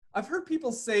I've heard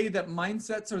people say that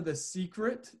mindsets are the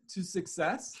secret to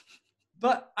success,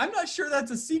 but I'm not sure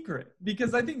that's a secret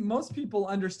because I think most people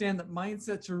understand that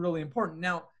mindsets are really important.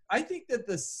 Now, I think that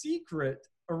the secret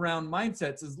around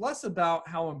mindsets is less about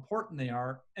how important they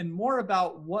are and more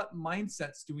about what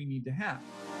mindsets do we need to have.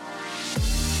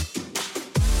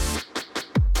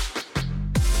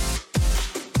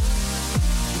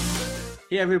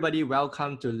 Hey everybody,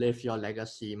 welcome to Live Your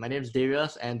Legacy. My name is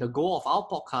Darius, and the goal of our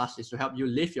podcast is to help you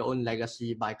live your own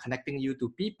legacy by connecting you to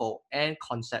people and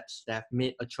concepts that have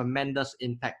made a tremendous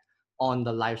impact on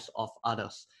the lives of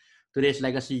others. Today's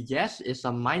legacy guest is a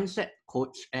mindset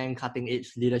coach and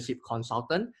cutting-edge leadership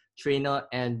consultant, trainer,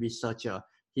 and researcher.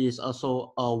 He is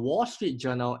also a Wall Street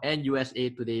Journal and USA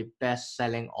Today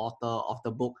best-selling author of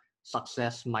the book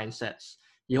Success Mindsets.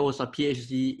 He holds a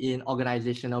PhD in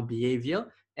organizational behavior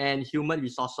and human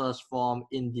resources from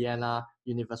Indiana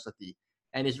University,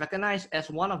 and is recognized as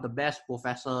one of the best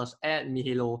professors at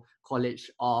Mihelo College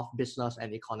of Business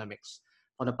and Economics.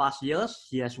 For the past years,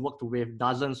 he has worked with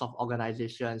dozens of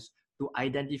organizations to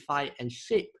identify and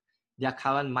shape their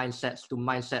current mindsets to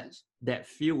mindsets that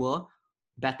fuel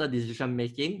better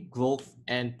decision-making, growth,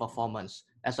 and performance.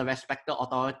 As a respected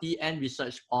authority and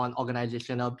research on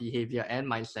organizational behavior and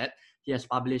mindset, he has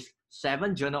published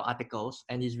 7 journal articles,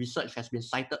 and his research has been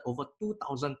cited over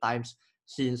 2,000 times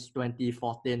since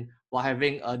 2014, while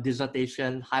having a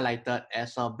dissertation highlighted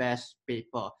as a best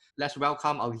paper. Let's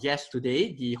welcome our guest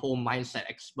today, the whole mindset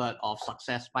expert of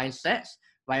Success Mindsets,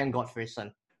 Ryan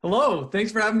Gottfredson. Hello,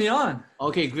 thanks for having me on.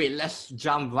 Okay, great. Let's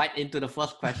jump right into the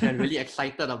first question. Really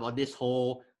excited about this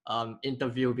whole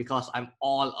interview because I'm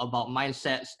all about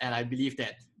mindsets, and I believe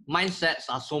that mindsets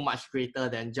are so much greater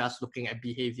than just looking at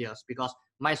behaviors, because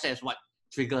mindset is what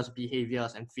triggers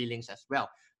behaviors and feelings as well.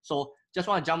 So just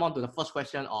want to jump on to the first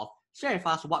question of share with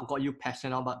us what got you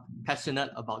passionate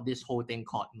about this whole thing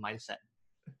called mindset.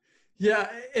 Yeah,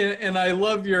 and I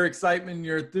love your excitement and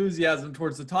your enthusiasm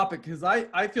towards the topic because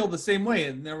I feel the same way.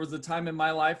 And there was a time in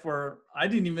my life where I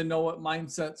didn't even know what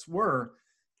mindsets were.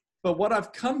 But what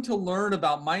I've come to learn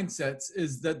about mindsets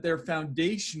is that they're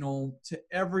foundational to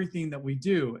everything that we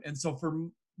do. And so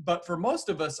for most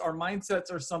of us, our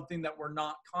mindsets are something that we're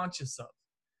not conscious of.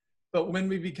 But when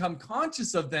we become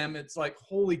conscious of them, it's like,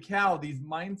 holy cow, these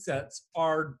mindsets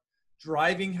are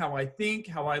driving how I think,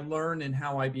 how I learn, and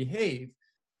how I behave.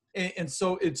 And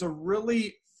so it's a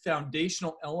really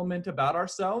foundational element about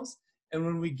ourselves. And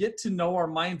when we get to know our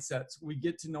mindsets, we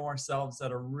get to know ourselves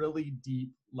at a really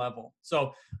deep level.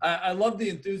 So I love the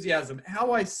enthusiasm.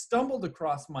 How I stumbled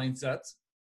across mindsets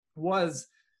was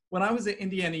when I was at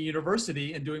Indiana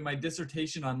University and doing my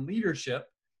dissertation on leadership.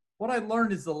 What I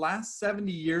learned is the last 70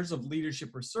 years of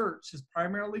leadership research has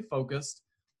primarily focused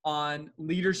on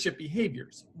leadership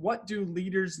behaviors. What do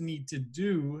leaders need to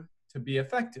do to be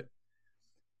effective?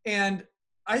 And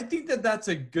I think that that's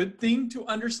a good thing to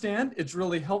understand. It's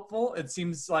really helpful. It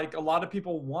seems like a lot of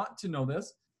people want to know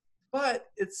this, but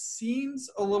it seems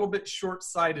a little bit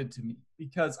short-sighted to me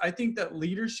because I think that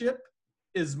leadership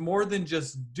is more than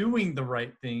just doing the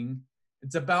right thing.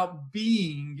 It's about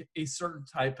being a certain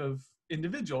type of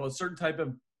individual, a certain type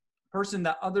of person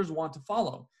that others want to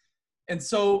follow. And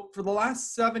so for the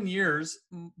last 7 years,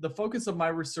 the focus of my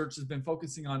research has been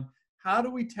focusing on how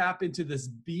do we tap into this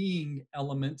being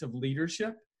element of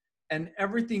leadership? And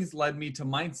everything's led me to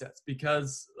mindsets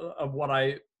because of what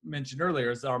I mentioned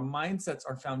earlier, is our mindsets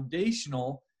are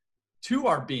foundational to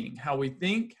our being, how we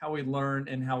think, how we learn,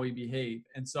 and how we behave.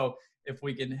 And so if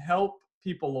we can help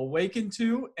people awaken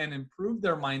to and improve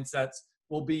their mindsets,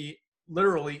 we'll be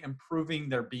literally improving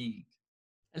their being.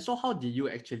 And so how did you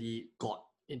actually got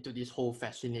into this whole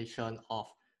fascination of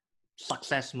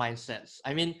success mindsets?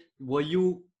 I mean, did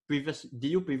you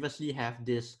previously have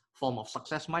this form of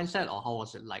success mindset, or how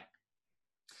was it like?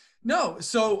 No.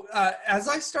 So as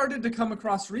I started to come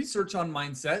across research on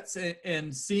mindsets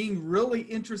and seeing really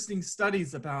interesting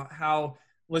studies about how,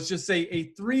 let's just say watching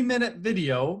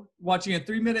a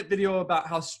 3-minute video about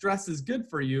how stress is good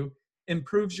for you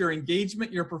improves your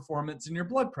engagement, your performance, and your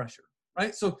blood pressure,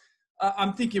 right? So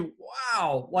I'm thinking,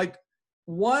 wow, like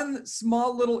one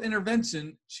small little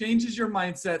intervention changes your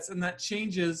mindsets and that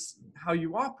changes how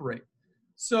you operate.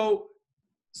 So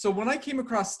when I came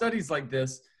across studies like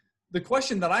this, the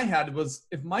question that I had was,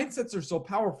 if mindsets are so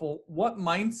powerful, what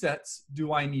mindsets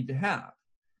do I need to have?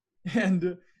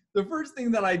 And the first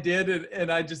thing that I did,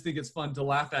 and I just think it's fun to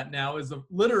laugh at now, is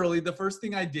literally the first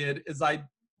thing I did is I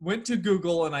went to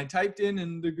Google and I typed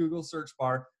in the Google search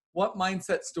bar, what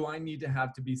mindsets do I need to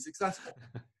have to be successful?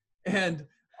 And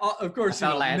of course,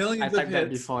 millions of hits. I typed that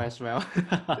before as well.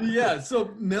 Yeah,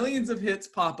 so millions of hits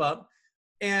pop up.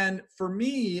 And for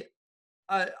me,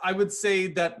 I would say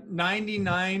that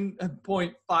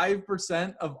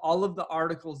 99.5% of all of the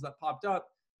articles that popped up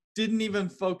didn't even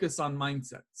focus on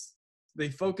mindsets. They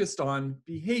focused on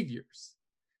behaviors.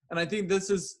 And I think this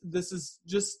is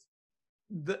just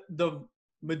the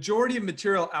majority of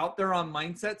material out there on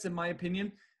mindsets, in my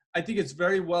opinion. I think it's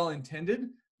very well intended,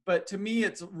 but to me,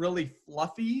 it's really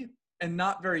fluffy and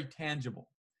not very tangible.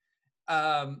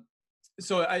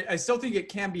 So I still think it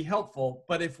can be helpful,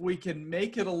 but if we can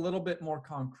make it a little bit more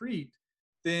concrete,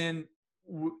 then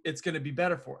it's going to be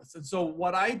better for us. And so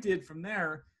what I did from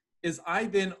there is I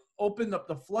then opened up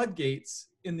the floodgates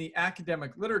in the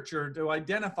academic literature to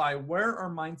identify where are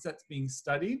mindsets being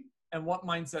studied and what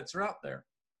mindsets are out there.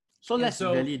 So let's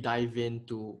really dive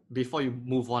into, before you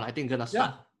move on, I think I'm going to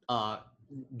start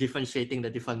differentiating the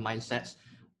different mindsets.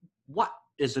 What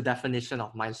is the definition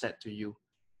of mindset to you?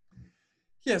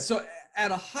 Yeah, so at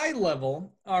a high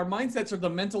level, our mindsets are the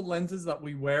mental lenses that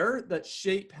we wear that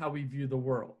shape how we view the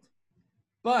world.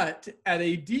 But at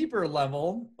a deeper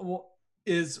level,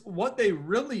 is what they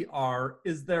really are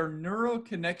is their neural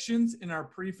connections in our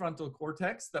prefrontal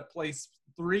cortex that play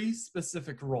 3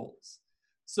 specific roles.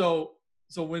 So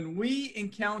when we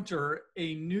encounter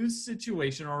a new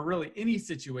situation, or really any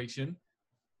situation,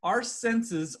 our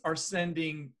senses are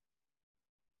sending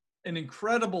an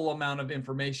incredible amount of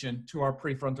information to our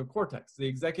prefrontal cortex, the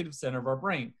executive center of our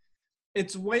brain.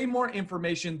 It's way more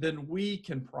information than we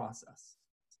can process.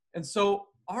 And so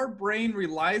our brain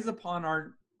relies upon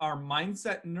our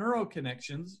mindset neural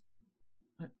connections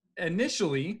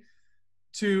initially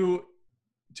to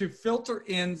filter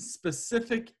in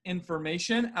specific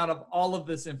information out of all of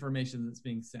this information that's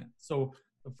being sent. So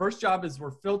the first job is we're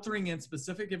filtering in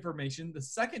specific information. The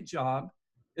second job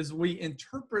is we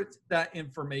interpret that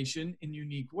information in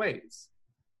unique ways.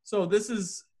 So this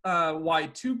is why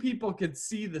 2 people could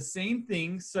see the same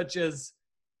thing, such as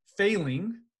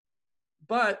failing,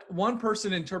 but one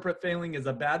person interpret failing as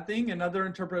a bad thing, another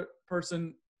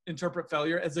person interpret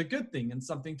failure as a good thing and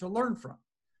something to learn from.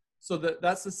 So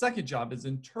that's the second job, is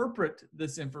interpret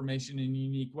this information in a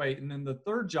unique way. And then the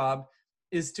third job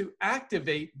is to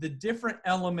activate the different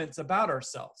elements about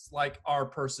ourselves, like our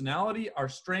personality, our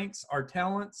strengths, our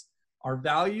talents, our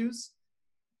values,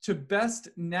 to best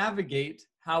navigate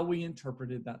how we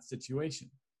interpreted that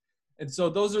situation. And so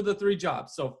those are the 3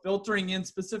 jobs. So filtering in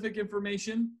specific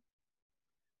information,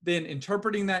 then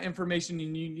interpreting that information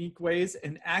in unique ways,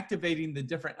 and activating the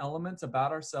different elements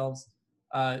about ourselves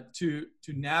to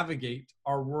navigate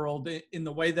our world in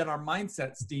the way that our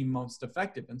mindsets deem most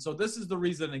effective. And so this is the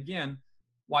reason, again,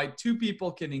 why 2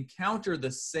 people can encounter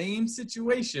the same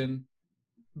situation,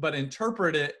 but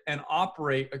interpret it and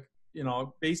operate,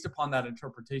 based upon that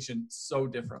interpretation so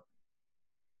different.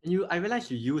 I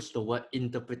realize you use the word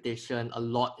interpretation a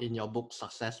lot in your book,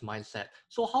 Success Mindset.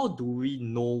 So how do we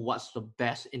know what's the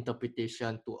best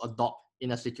interpretation to adopt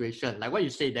in a situation? Like what you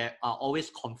say, there are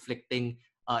always conflicting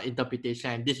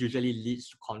interpretation, and this usually leads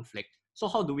to conflict. So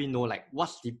how do we know, like,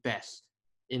 what's the best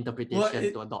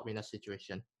interpretation to adopt in a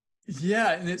situation?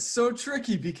 Yeah, and it's so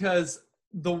tricky because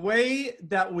the way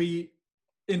that we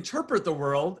interpret the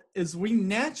world is we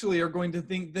naturally are going to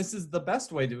think this is the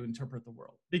best way to interpret the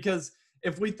world. Because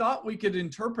if we thought we could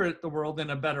interpret the world in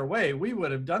a better way, we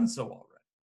would have done so already.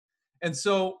 And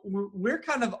so we're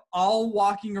kind of all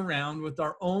walking around with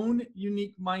our own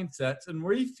unique mindsets, and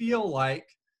we feel like,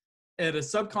 at a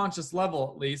subconscious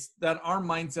level at least, that our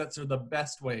mindsets are the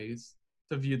best ways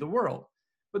to view the world.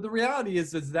 But the reality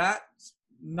is that's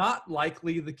not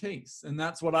likely the case. And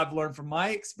that's what I've learned from my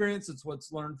experience. It's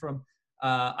what's learned from,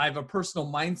 I have a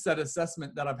personal mindset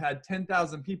assessment that I've had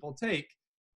 10,000 people take,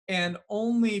 and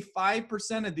only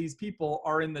 5% of these people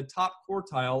are in the top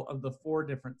quartile of the 4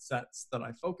 different sets that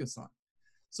I focus on.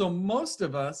 So most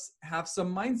of us have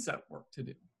some mindset work to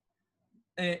do.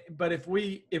 But if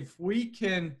we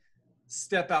can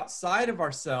step outside of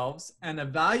ourselves and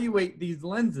evaluate these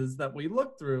lenses that we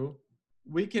look through,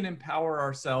 we can empower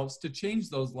ourselves to change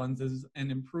those lenses and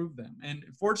improve them. And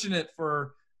fortunate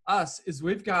for us is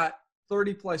we've got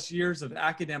 30 plus years of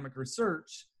academic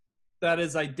research that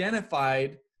has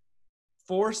identified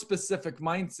 4 specific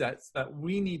mindsets that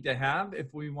we need to have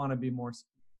if we want to be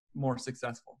more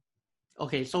successful.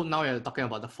 Okay, so now you're talking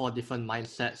about the 4 different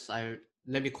mindsets.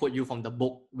 Let me quote you from the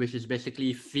book, which is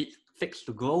basically fixed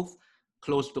to growth,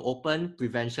 closed to open,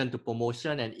 prevention to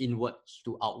promotion, and inwards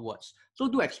to outwards. So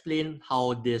do explain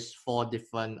how these 4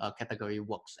 different category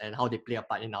works and how they play a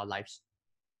part in our lives.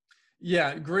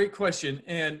 Yeah, great question.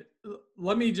 And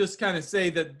let me just kind of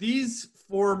say that these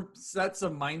 4 sets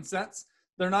of mindsets,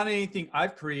 they're not anything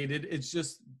I've created. It's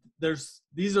just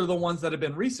these are the ones that have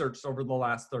been researched over the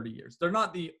last 30 years. They're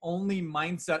not the only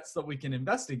mindsets that we can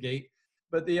investigate,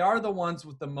 but they are the ones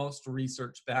with the most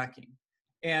research backing.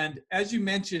 And as you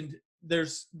mentioned,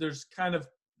 there's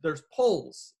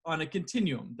poles on a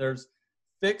continuum. There's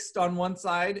fixed on one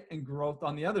side and growth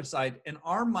on the other side. And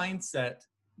our mindset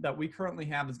that we currently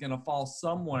have is going to fall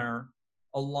somewhere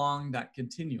along that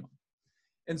continuum.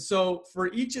 And so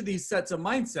for each of these sets of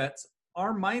mindsets,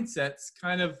 our mindsets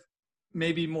kind of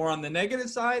maybe more on the negative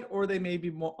side, or they may be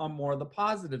more on more the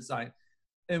positive side.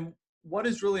 And what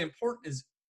is really important is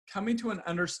coming to an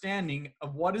understanding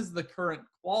of what is the current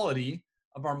quality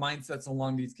of our mindsets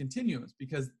along these continuums,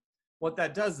 because what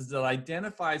that does is it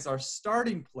identifies our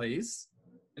starting place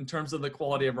in terms of the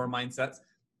quality of our mindsets,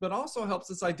 but also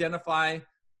helps us identify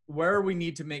where we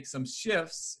need to make some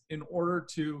shifts in order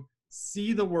to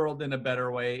see the world in a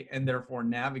better way and therefore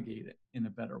navigate it in a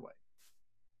better way.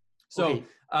 So Okay.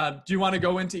 Do you want to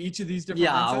go into each of these different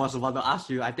mindsets? I was about to ask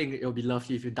you. I think it'll be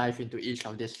lovely if you dive into each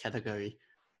of this category.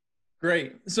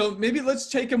 Great. So maybe let's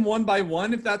take them one by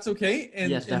one, if that's okay, and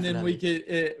Yes, and then we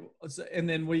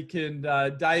definitely. can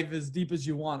dive as deep as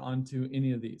you want onto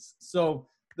any of these. So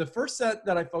the first set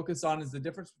that I focus on is the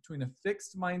difference between a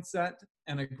fixed mindset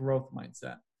and a growth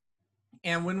mindset.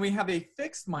 And when we have a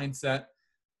fixed mindset,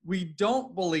 we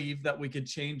don't believe that we could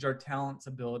change our talents,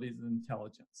 abilities, and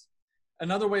intelligence.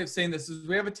 Another way of saying this is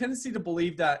we have a tendency to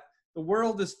believe that the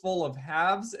world is full of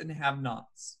haves and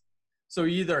have-nots. So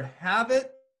you either have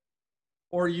it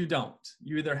or you don't.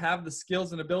 You either have the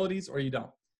skills and abilities or you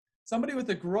don't. Somebody with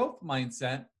a growth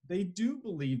mindset, they do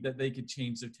believe that they could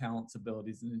change their talents,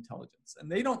 abilities, and intelligence. And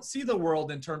they don't see the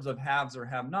world in terms of haves or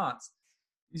have-nots.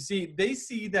 You see, they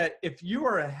see that if you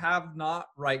are a have-not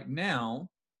right now,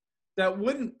 that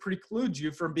wouldn't preclude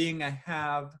you from being a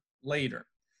have later.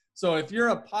 So if you're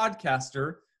a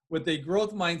podcaster with a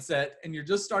growth mindset and you're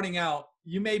just starting out,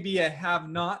 you may be a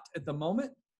have-not at the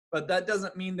moment, but that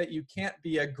doesn't mean that you can't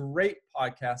be a great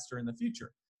podcaster in the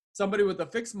future. Somebody with a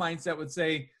fixed mindset would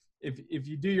say, if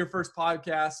you do your first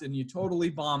podcast and you totally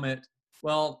bomb it,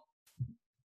 well,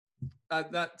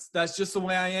 that's just the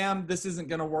way I am. This isn't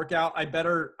going to work out. I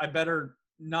better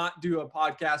not do a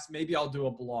podcast. Maybe I'll do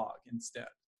a blog instead,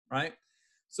 right?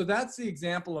 So that's the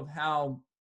example of how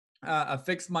a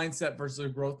fixed mindset versus a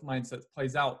growth mindset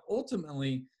plays out.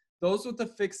 Ultimately, those with a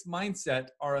fixed mindset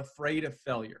are afraid of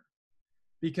failure,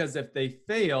 because if they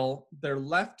fail, they're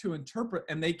left to interpret,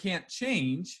 and they can't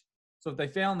change. So if they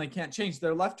fail and they can't change,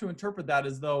 they're left to interpret that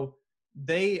as though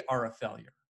they are a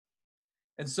failure.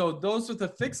 And so those with a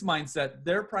fixed mindset,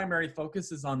 their primary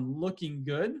focus is on looking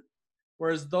good,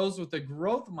 whereas those with a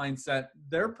growth mindset,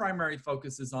 their primary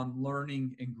focus is on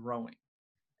learning and growing.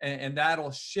 And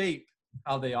that'll shape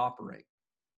how they operate.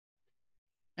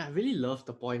 I really love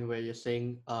the point where you're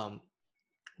saying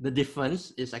the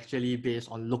difference is actually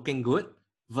based on looking good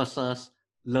versus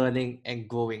learning and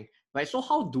growing, right? So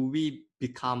how do we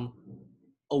become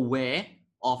aware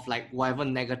of like whatever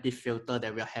negative filter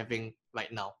that we're having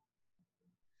right now?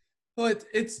 Well,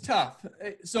 it's tough.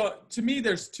 So to me,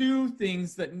 there's two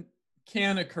things that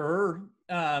can occur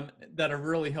that are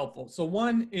really helpful. So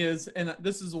one is, and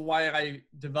this is why I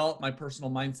developed my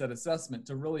personal mindset assessment,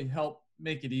 to really help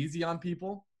make it easy on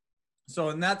people. So,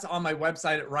 and that's on my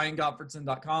website at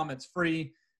ryangottfredson.com. It's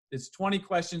free. It's 20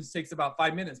 questions, takes about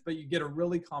 5 minutes, but you get a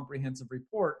really comprehensive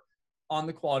report on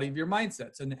the quality of your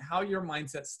mindsets and how your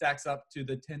mindset stacks up to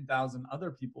the 10,000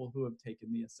 other people who have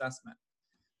taken the assessment.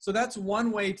 So that's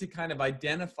one way to kind of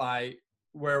identify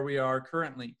where we are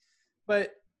currently.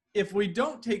 But if we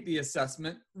don't take the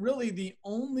assessment, really the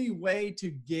only way to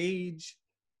gauge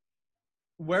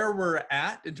where we're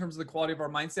at in terms of the quality of our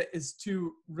mindset is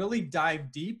to really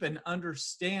dive deep and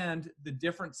understand the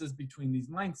differences between these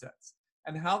mindsets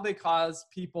and how they cause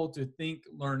people to think,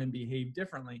 learn, and behave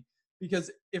differently.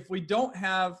 Because if we don't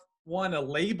have, one, a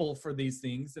label for these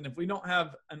things, and if we don't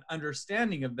have an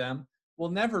understanding of them,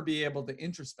 we'll never be able to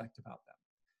introspect about them.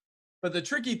 But the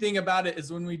tricky thing about it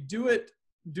is when we do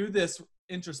this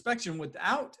introspection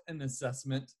without an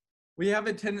assessment, we have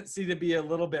a tendency to be a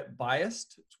little bit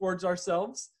biased towards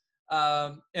ourselves.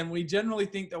 And we generally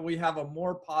think that we have a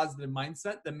more positive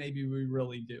mindset than maybe we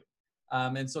really do.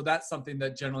 And so that's something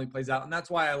that generally plays out. And that's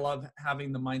why I love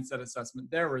having the mindset assessment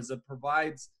there, is it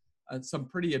provides some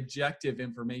pretty objective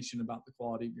information about the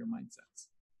quality of your mindsets.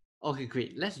 Okay,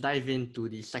 great. Let's dive into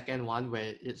the second one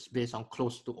where it's based on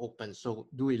close to open. So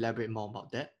do elaborate more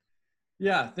about that.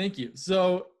 Yeah, thank you.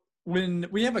 So when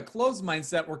we have a closed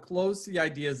mindset, we're closed to the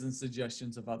ideas and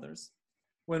suggestions of others.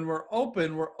 When we're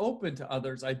open to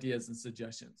others' ideas and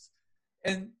suggestions.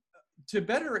 And to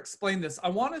better explain this, I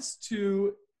want us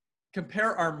to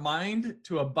compare our mind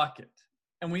to a bucket.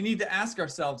 And we need to ask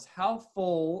ourselves, how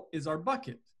full is our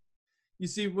bucket? You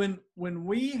see, when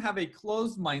we have a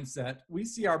closed mindset, we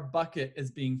see our bucket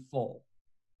as being full,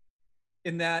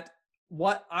 in that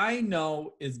what I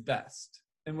know is best.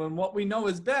 And when what we know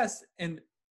is best, and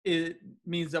it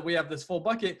means that we have this full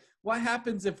bucket, what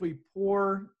happens if we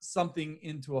pour something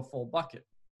into a full bucket?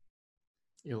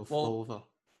 It'll flow over.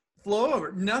 Flow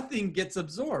over. Nothing gets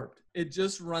absorbed. It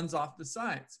just runs off the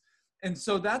sides. And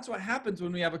so that's what happens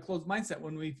when we have a closed mindset.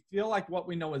 When we feel like what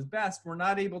we know is best, we're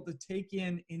not able to take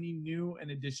in any new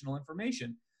and additional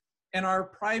information. And our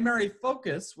primary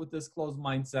focus with this closed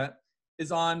mindset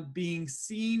is on being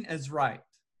seen as right.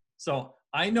 So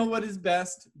I know what is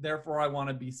best, therefore I want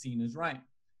to be seen as right.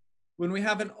 When we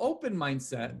have an open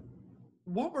mindset,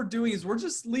 what we're doing is we're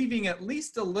just leaving at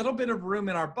least a little bit of room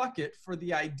in our bucket for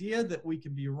the idea that we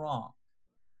can be wrong.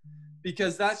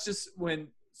 Because that's just when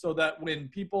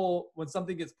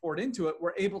something gets poured into it,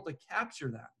 we're able to capture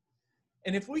that.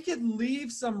 And if we can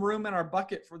leave some room in our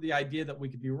bucket for the idea that we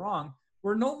could be wrong,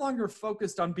 we're no longer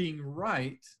focused on being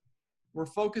right. We're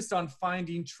focused on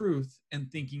finding truth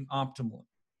and thinking optimally.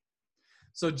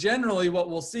 So generally what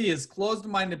we'll see is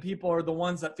closed-minded people are the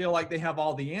ones that feel like they have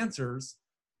all the answers.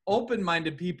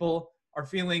 Open-minded people are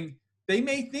feeling, they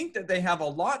may think that they have a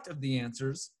lot of the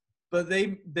answers, but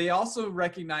they also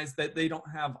recognize that they don't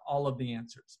have all of the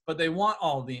answers, but they want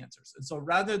all of the answers. And so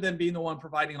rather than being the one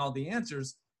providing all the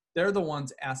answers, they're the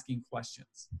ones asking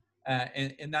questions.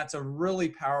 And that's a really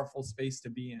powerful space to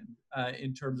be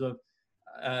in terms of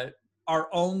our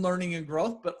own learning and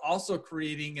growth, but also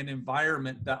creating an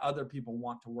environment that other people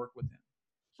want to work within.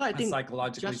 So I think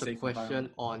psychologically just a safe question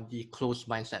on the closed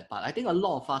mindset part. I think a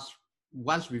lot of us,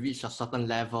 once we reach a certain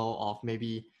level of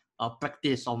maybe a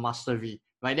practice or mastery,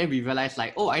 right, then we realize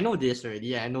like, oh, I know this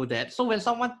already, I know that. So when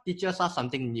someone teaches us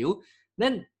something new,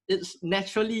 then it's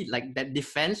naturally like that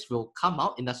defense will come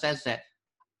out in the sense that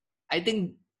I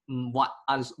think what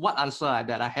answer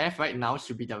that I have right now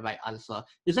should be the right answer.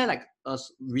 Is there like a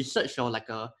research or like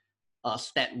a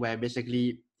stat where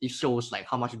basically it shows like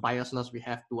how much biasness we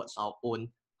have towards our own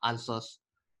answers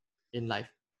in life?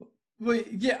 Well,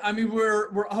 yeah, I mean,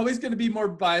 we're always going to be more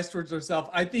biased towards ourselves.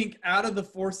 I think out of the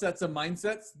 4 sets of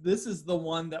mindsets, this is the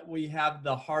one that we have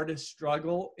the hardest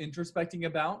struggle introspecting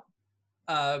about,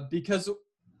 because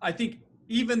I think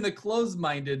even the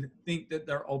closed-minded think that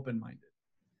they're open-minded.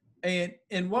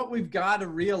 And what we've got to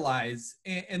realize,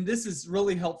 and this is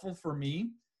really helpful for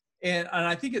me, and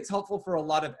I think it's helpful for a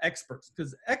lot of experts,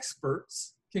 because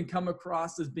experts can come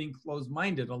across as being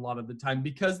closed-minded a lot of the time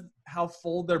because how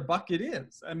full their bucket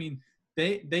is. I mean,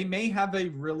 they may have a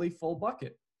really full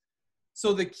bucket.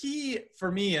 So the key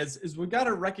for me is we got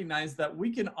to recognize that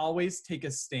we can always take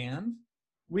a stand.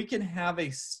 We can have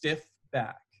a stiff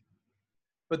back.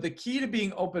 But the key to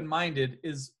being open-minded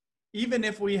is even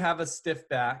if we have a stiff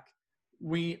back,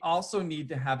 we also need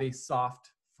to have a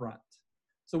soft front.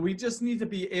 So we just need to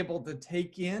be able to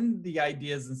take in the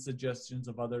ideas and suggestions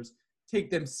of others, take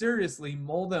them seriously,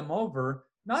 mull them over.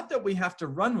 Not that we have to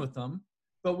run with them,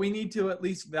 but we need to at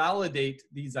least validate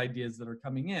these ideas that are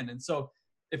coming in. And so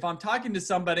if I'm talking to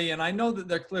somebody and I know that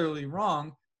they're clearly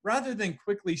wrong, rather than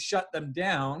quickly shut them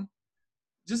down,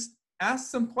 just ask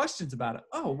some questions about it.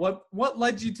 Oh, what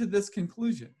led you to this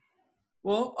conclusion?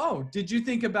 Well, oh, did you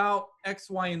think about X,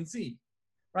 Y, and Z?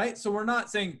 Right? So we're not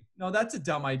saying, no, that's a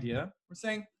dumb idea. We're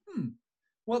saying,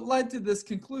 what led to this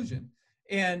conclusion?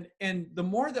 And the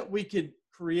more that we could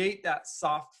create that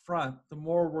soft front, the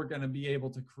more we're going to be able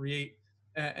to create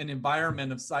an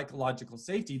environment of psychological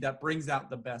safety that brings out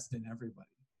the best in everybody.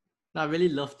 Now, I really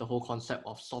love the whole concept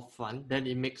of soft front. Then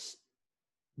it makes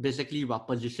basically we're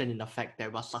positioned in the fact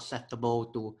that we're susceptible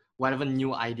to whatever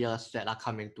new ideas that are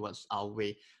coming towards our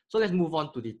way. So let's move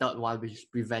on to the third one, which is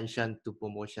prevention to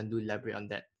promotion. Do elaborate on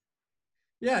that.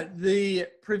 Yeah, the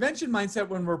prevention mindset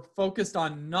when we're focused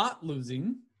on not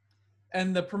losing,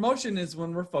 and the promotion is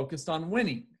when we're focused on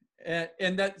winning.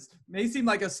 And that may seem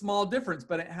like a small difference,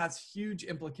 but it has huge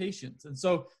implications. And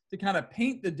so to kind of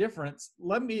paint the difference,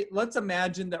 let's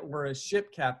imagine that we're a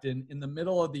ship captain in the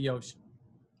middle of the ocean.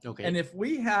 Okay. And if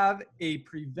we have a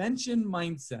prevention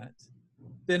mindset,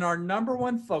 then our number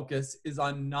one focus is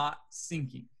on not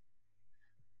sinking.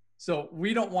 So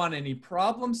we don't want any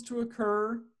problems to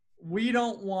occur. We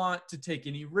don't want to take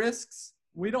any risks.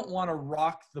 We don't want to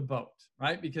rock the boat,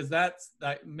 right? Because that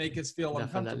make us feel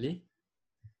uncomfortable.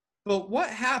 But what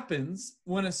happens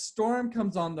when a storm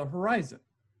comes on the horizon?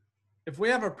 If we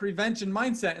have a prevention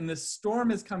mindset and this storm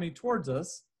is coming towards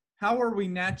us, how are we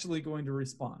naturally going to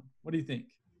respond? What do you think?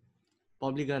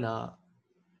 Probably gonna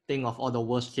think of all the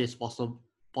worst case possible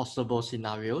possible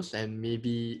scenarios and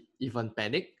maybe even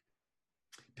panic.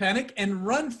 Panic and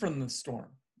run from the storm,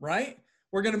 right?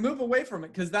 We're going to move away from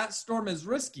it because that storm is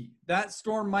risky. That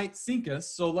storm might sink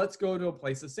us. So let's go to a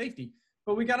place of safety.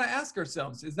 But we got to ask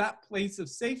ourselves, is that place of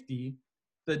safety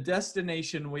the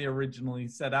destination we originally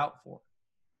set out for?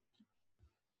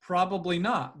 Probably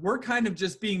not. We're kind of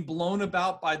just being blown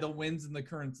about by the winds and the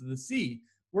currents of the sea.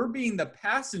 We're being the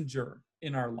passenger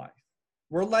in our life.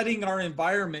 We're letting our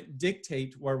environment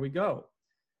dictate where we go.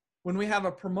 When we have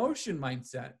a promotion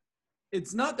mindset,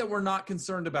 it's not that we're not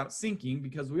concerned about sinking,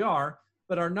 because we are,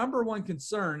 but our number one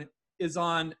concern is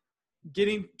on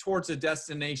getting towards a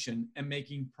destination and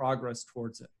making progress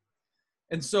towards it.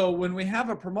 And so when we have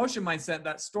a promotion mindset,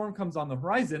 that storm comes on the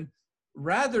horizon,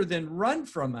 rather than run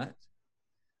from it,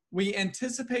 we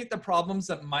anticipate the problems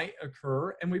that might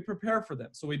occur and we prepare for them.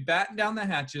 So we batten down the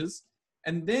hatches,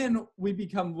 and then we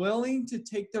become willing to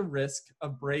take the risk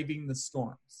of braving the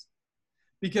storms,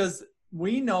 because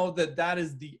we know that that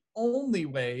is the only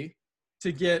way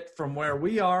to get from where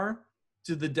we are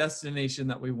to the destination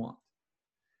that we want.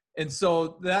 And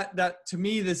so that to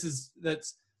me,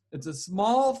 it's a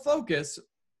small focus,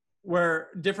 where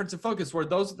difference of focus, where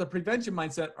those with the prevention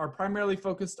mindset are primarily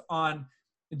focused on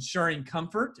ensuring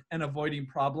comfort and avoiding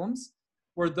problems,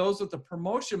 where those with the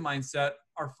promotion mindset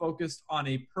are focused on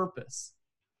a purpose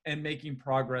and making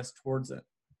progress towards it.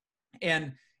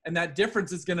 And that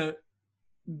difference is going to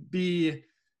be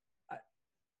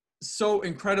so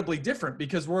incredibly different,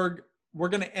 because we're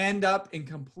going to end up in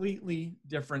completely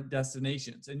different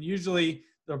destinations. And usually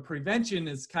the prevention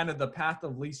is kind of the path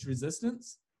of least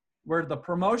resistance, where the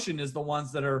promotion is the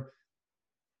ones that are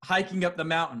hiking up the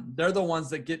mountain. They're the ones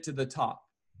that get to the top.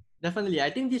 Definitely. I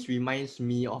think this reminds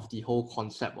me of the whole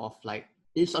concept of like,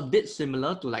 it's a bit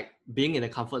similar to like being in a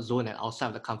comfort zone and outside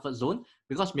of the comfort zone,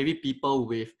 because maybe people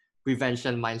with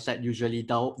prevention mindset usually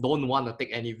don't want to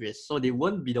take any risks. So they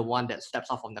won't be the one that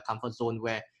steps out from the comfort zone,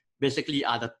 where basically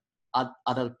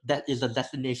that is the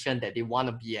destination that they want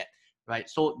to be at, right?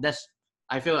 So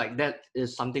I feel like that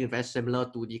is something very similar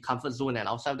to the comfort zone and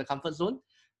outside of the comfort zone.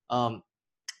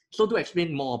 So to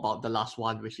explain more about the last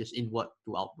one, which is inward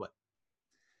to outward.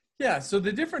 Yeah, so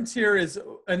the difference here is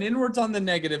an inward's on the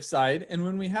negative side. And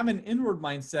when we have an inward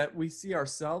mindset, we see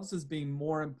ourselves as being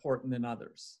more important than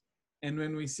others. And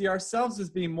when we see ourselves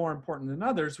as being more important than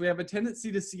others, we have a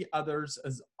tendency to see others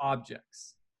as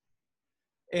objects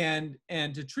and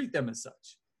to treat them as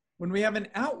such. When we have an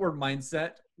outward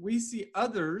mindset, we see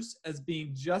others as being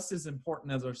just as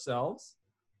important as ourselves.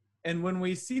 And when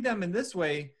we see them in this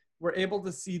way, we're able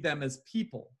to see them as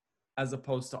people as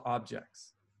opposed to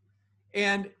objects.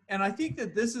 And I think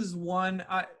that this is one,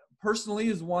 personally,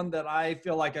 is one that I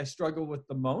feel like I struggle with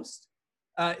the most.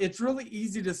 It's really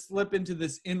easy to slip into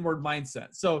this inward mindset.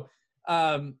 So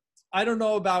I don't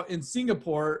know about in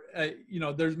Singapore,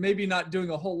 there's maybe not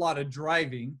doing a whole lot of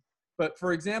driving. But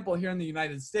for example, here in the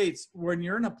United States, when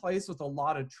you're in a place with a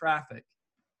lot of traffic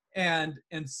and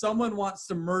someone wants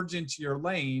to merge into your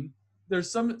lane, there's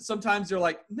sometimes you're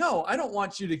like, no, I don't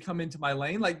want you to come into my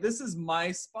lane. Like, this is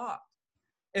my spot.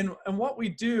 And what we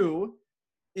do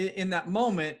in that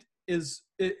moment is,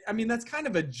 that's kind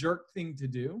of a jerk thing to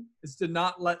do, is to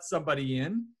not let somebody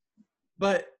in.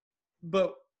 But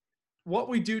what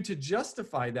we do to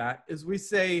justify that is we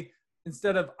say,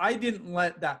 instead of I didn't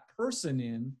let that person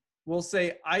in, we'll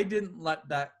say I didn't let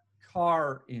that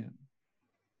car in.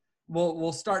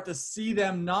 We'll start to see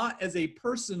them not as a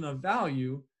person of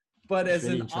value, but as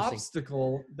an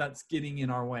obstacle that's getting in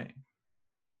our way.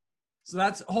 So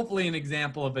that's hopefully an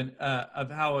example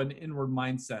of how an inward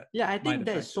mindset. Yeah, I think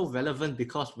that is so relevant,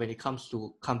 because when it comes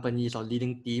to companies or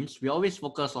leading teams, we always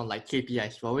focus on like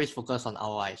KPIs. We always focus on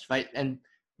ROIs, right? And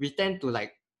we tend to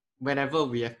like, whenever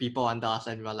we have people under us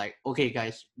and we're like, okay,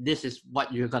 guys, this is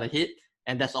what you're gonna hit,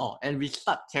 and that's all. And we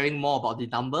start caring more about the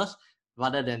numbers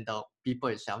rather than the people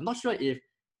itself. I'm not sure if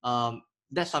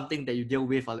that's something that you deal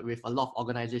with a lot of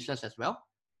organizations as well.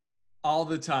 All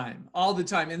the time.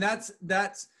 And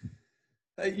that's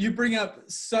you bring up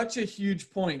such a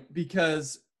huge point,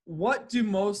 because what do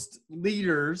most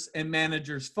leaders and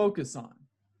managers focus on?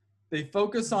 They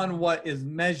focus on what is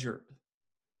measured.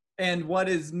 And what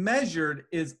is measured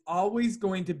is always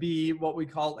going to be what we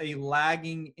call a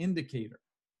lagging indicator,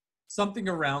 something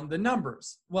around the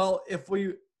numbers. Well,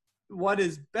 what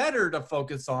is better to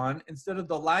focus on instead of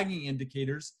the lagging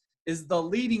indicators is the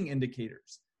leading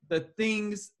indicators, the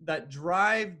things that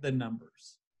drive the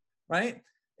numbers, right?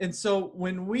 And so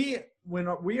when we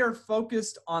are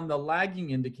focused on the lagging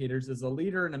indicators as a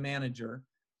leader and a manager,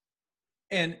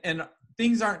 and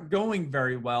things aren't going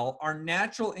very well, our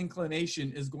natural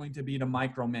inclination is going to be to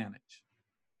micromanage.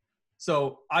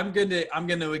 So I'm going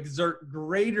to exert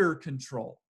greater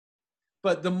control.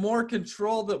 But the more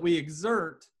control that we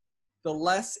exert, the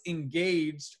less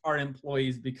engaged our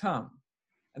employees become.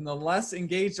 And the less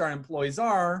engaged our employees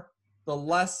are, the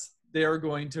less they're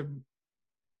going to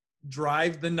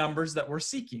drive the numbers that we're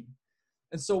seeking.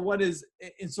 And so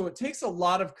it takes a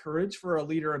lot of courage for a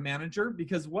leader or manager,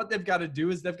 because what they've got to do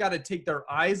is they've got to take their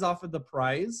eyes off of the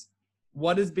prize,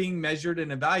 what is being measured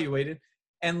and evaluated,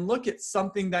 and look at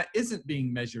something that isn't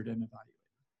being measured and evaluated.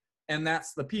 And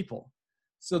that's the people.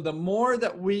 So the more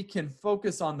that we can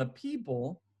focus on the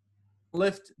people,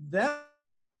 lift them,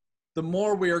 the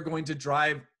more we are going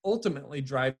to ultimately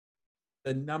drive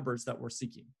the numbers that we're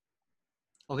seeking.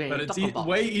 Okay, but it's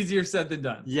way easier said than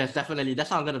done. Yes, definitely. That's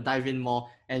how I'm going to dive in more.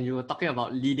 And you were talking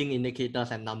about leading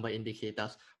indicators and number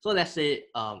indicators. So let's say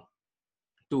to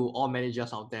all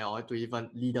managers out there, or to even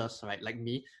leaders, right, like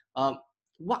me,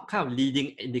 what kind of leading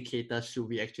indicators should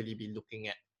we actually be looking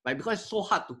at? Right, because it's so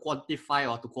hard to quantify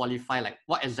or to qualify like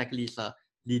what exactly is a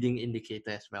leading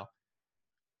indicator as well.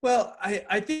 Well,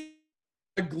 I think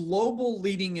a global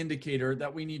leading indicator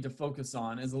that we need to focus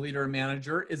on as a leader and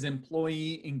manager is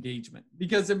employee engagement,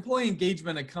 because employee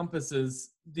engagement encompasses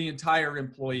the entire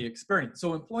employee experience.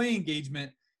 So employee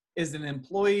engagement is an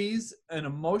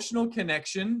emotional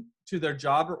connection to their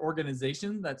job or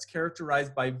organization that's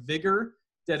characterized by vigor,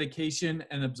 dedication,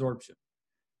 and absorption,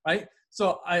 right?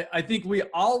 So I think we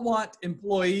all want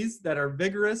employees that are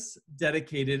vigorous,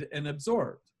 dedicated, and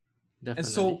absorbed. Definitely. And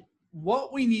so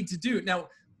what we need to do now,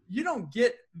 you don't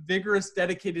get vigorous,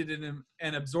 dedicated,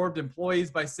 and absorbed employees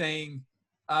by saying,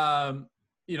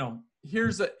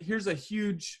 here's a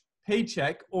huge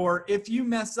paycheck, or if you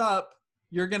mess up,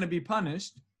 you're going to be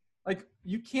punished. Like,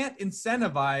 you can't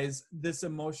incentivize this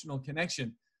emotional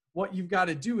connection. What you've got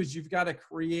to do is you've got to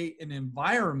create an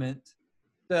environment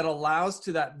that allows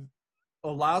for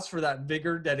that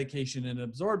vigor, dedication, and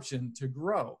absorption to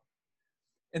grow.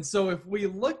 And so if we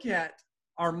look at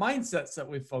our mindsets that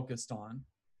we've focused on,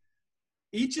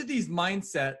 each of these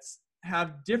mindsets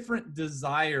have different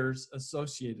desires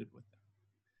associated with them.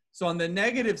 So on the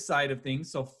negative side of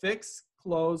things, so fix,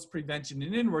 close, prevention,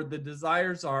 and inward, the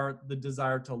desires are the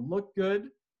desire to look good,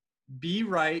 be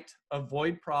right,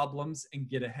 avoid problems, and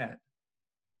get ahead.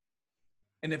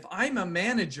 And if I'm a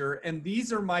manager and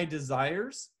these are my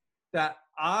desires, that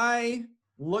I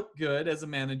look good as a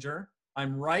manager,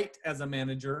 I'm right as a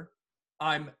manager,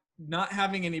 I'm not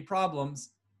having any problems,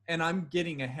 and I'm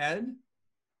getting ahead,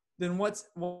 then what's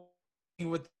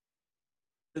with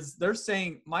is they're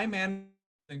saying my man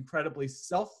is incredibly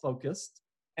self-focused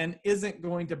and isn't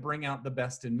going to bring out the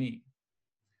best in me.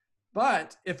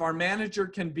 But if our manager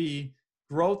can be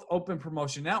growth, open,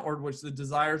 promotion, outward, which the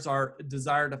desires are a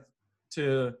desire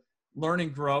to learn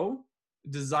and grow, a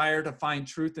desire to find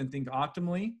truth and think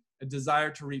optimally, a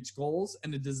desire to reach goals,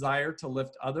 and a desire to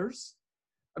lift others.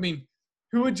 I mean,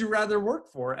 who would you rather work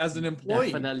for as an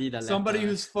employee? Definitely the latter. Somebody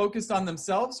who's focused on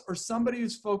themselves, or somebody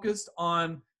who's focused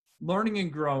on learning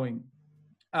and growing,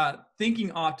 thinking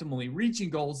optimally, reaching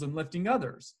goals, and lifting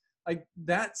others? Like,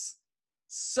 that's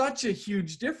such a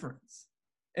huge difference.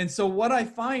 And so what I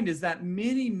find is that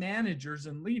many managers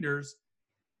and leaders,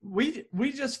 we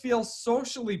just feel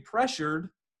socially pressured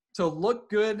to look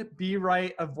good, be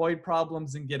right, avoid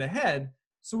problems, and get ahead.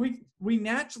 So we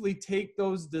naturally take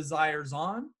those desires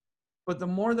on, but the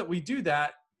more that we do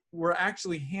that, we're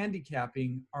actually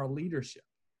handicapping our leadership.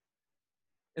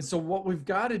 And so what we've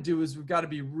got to do is we've got to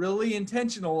be really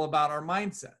intentional about our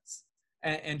mindsets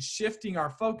and shifting our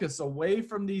focus away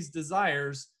from these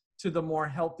desires to the more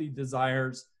healthy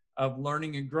desires of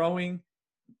learning and growing,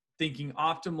 thinking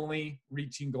optimally,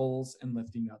 reaching goals, and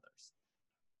lifting others.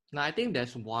 Now, I think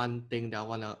there's one thing that I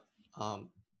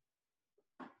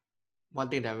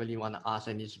really want to ask,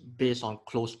 and it's based on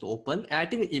close to open. And I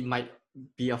think it might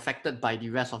be affected by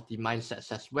the rest of the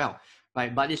mindsets as well,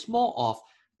 right? But it's more of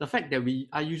the fact that we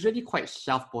are usually quite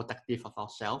self-protective of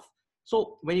ourselves.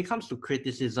 So when it comes to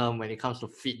criticism, when it comes to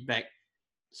feedback,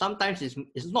 sometimes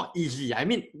it's not easy. I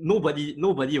mean, nobody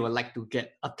would like to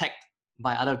get attacked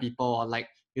by other people or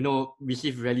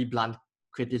receive really blunt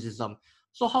criticism.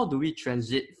 So how do we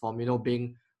transit from,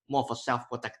 being more of a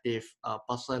self-protective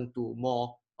person to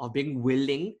more of being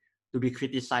willing to be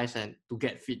criticized and to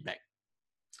get feedback?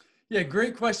 Yeah,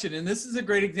 great question. And this is a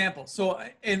great example. So,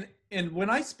 and when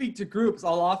I speak to groups,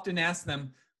 I'll often ask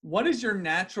them, what is your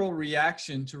natural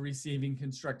reaction to receiving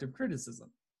constructive criticism?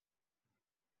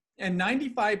 And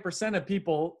 95% of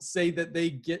people say that they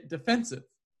get defensive,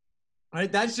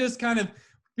 right? That's just kind of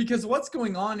because what's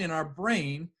going on in our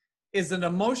brain is an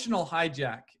emotional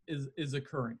hijack is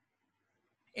occurring.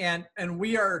 And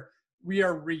we are we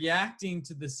are reacting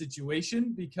to the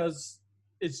situation because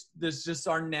there's just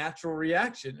our natural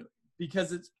reaction,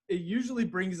 because it usually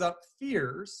brings up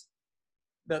fears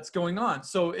that's going on.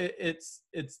 So it's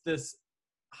this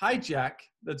hijack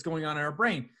that's going on in our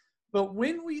brain. But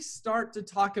when we start to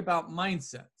talk about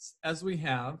mindsets, as we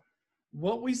have,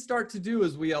 what we start to do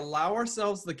is we allow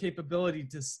ourselves the capability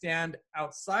to stand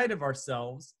outside of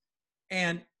ourselves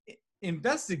and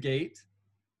investigate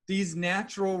these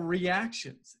natural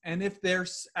reactions and if they're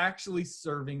actually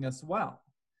serving us well.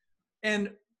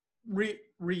 And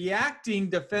reacting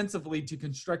defensively to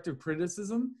constructive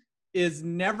criticism is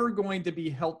never going to be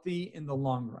healthy in the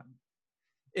long run.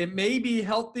 It may be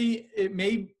healthy, it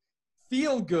may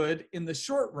feel good in the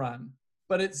short run,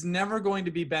 but it's never going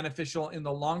to be beneficial in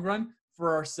the long run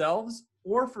for ourselves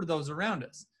or for those around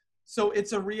us. So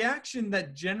it's a reaction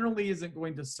that generally isn't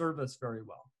going to serve us very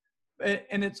well.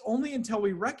 And it's only until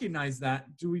we recognize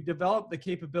that do we develop the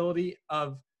capability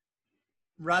of,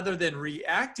 rather than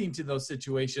reacting to those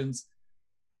situations,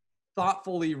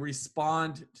 thoughtfully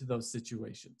respond to those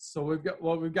situations. So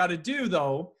what we've got to do,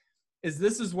 though, is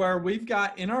this is where we've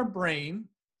got in our brain,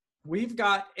 we've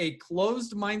got a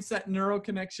closed mindset neural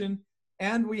connection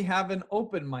and we have an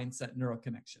open mindset neural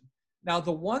connection. Now,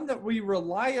 the one that we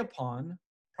rely upon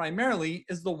primarily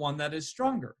is the one that is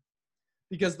stronger,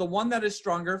 because the one that is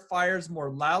stronger fires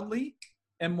more loudly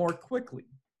and more quickly.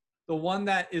 The one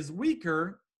that is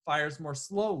weaker fires more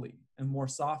slowly and more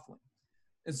softly.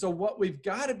 And so what we've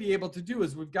got to be able to do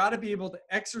is we've got to be able to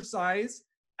exercise,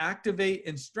 activate,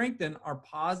 and strengthen our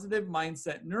positive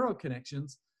mindset neural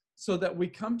connections so that we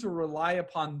come to rely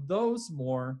upon those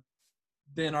more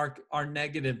than our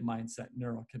negative mindset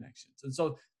neural connections. And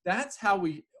so that's how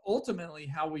we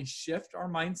shift our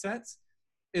mindsets,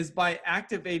 is by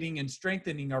activating and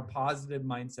strengthening our positive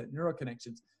mindset neural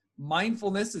connections.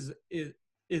 Mindfulness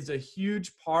is a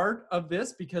huge part of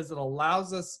this because it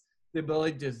allows us the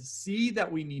ability to see that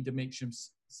we need to make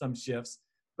some shifts,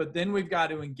 but then we've got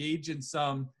to engage in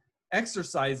some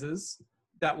exercises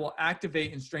that will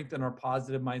activate and strengthen our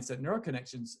positive mindset neural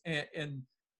connections. And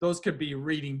those could be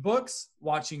reading books,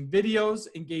 watching videos,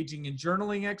 engaging in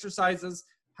journaling exercises,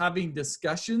 having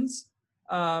discussions,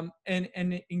 and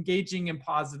engaging in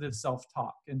positive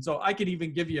self-talk. And so I could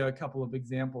even give you a couple of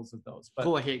examples of those, but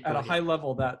go ahead. High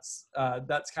level, that's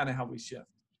kind of how we shift.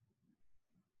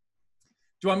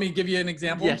 Do you want me to give you an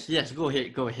example? Yes, go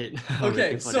ahead.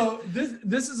 Okay, so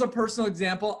this is a personal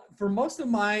example. For most of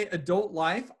my adult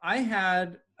life, I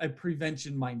had a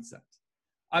prevention mindset.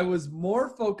 I was more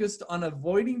focused on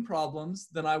avoiding problems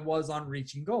than I was on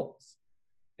reaching goals.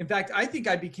 In fact, I think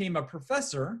I became a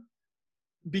professor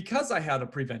because I had a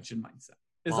prevention mindset.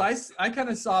 Wow. I kind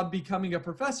of saw becoming a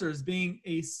professor as being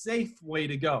a safe way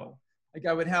to go. Like,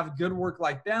 I would have good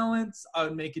work-life balance. I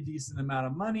would make a decent amount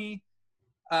of money.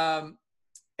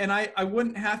 And I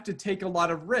wouldn't have to take a lot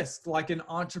of risk like an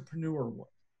entrepreneur would.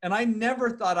 And I never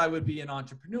thought I would be an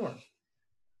entrepreneur.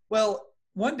 Well,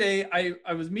 one day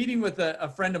I was meeting with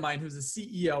a friend of mine who's a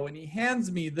CEO, and he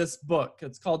hands me this book.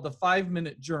 It's called The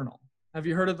 5-Minute Journal. Have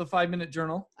you heard of The 5-Minute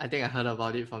Journal? I think I heard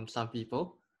about it from some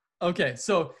people. Okay,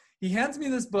 so he hands me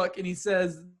this book and he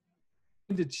says,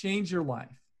 to change your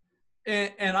life.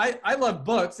 And I love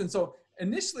books. And so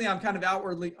initially I'm kind of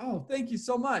outwardly, oh, thank you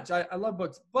so much. I love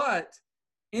books. But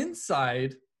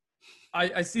inside,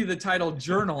 I see the title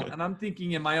journal, and I'm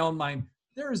thinking in my own mind,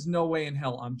 there is no way in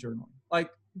hell I'm journaling. Like,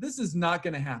 this is not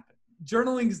going to happen.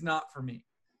 Journaling is not for me.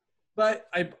 But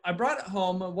I brought it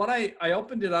home. I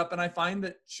opened it up, and I find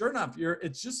that sure enough,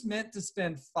 it's just meant to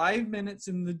spend 5 minutes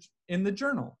in the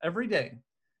journal every day.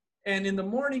 And in the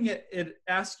morning, it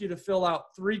asks you to fill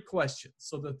out 3 questions.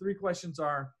 So the 3 questions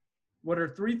are, what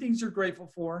are 3 things you're grateful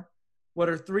for? What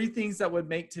are 3 things that would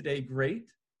make today great?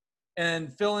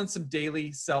 And fill in some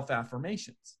daily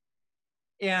self-affirmations.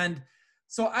 And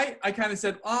so I kind of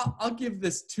said, I'll give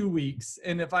this 2 weeks.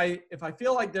 And if I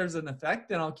feel like there's an effect,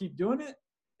 then I'll keep doing it.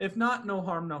 If not, no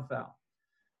harm, no foul.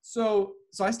 So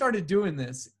I started doing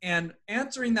this and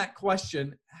answering that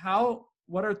question,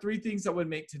 what are 3 things that would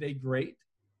make today great?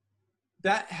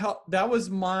 That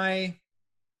was my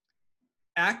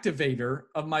activator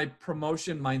of my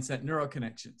promotion mindset neural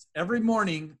connections. Every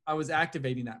morning I was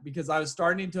activating that because I was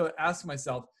starting to ask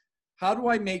myself, how do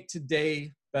I make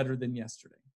today better than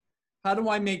yesterday? How do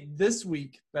I make this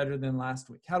week better than last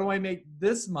week? How do I make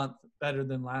this month better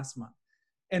than last month?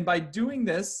 And by doing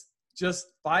this just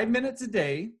 5 minutes a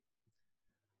day,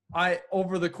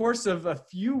 over the course of a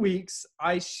few weeks,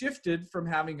 I shifted from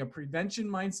having a prevention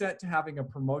mindset to having a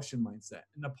promotion mindset.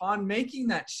 And upon making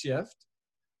that shift,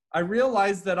 I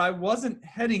realized that I wasn't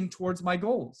heading towards my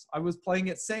goals. I was playing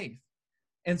it safe.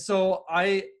 And so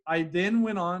I then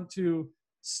went on to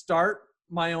start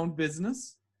my own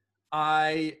business.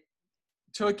 I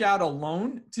took out a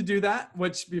loan to do that,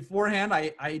 which beforehand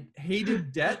I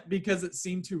hated debt because it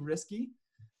seemed too risky.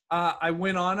 I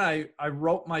went on, I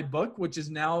wrote my book, which has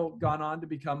now gone on to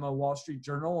become a Wall Street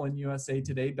Journal and USA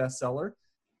Today bestseller.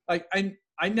 Like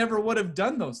I never would have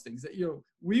done those things. That, you know,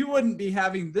 we wouldn't be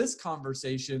having this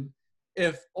conversation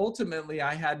if ultimately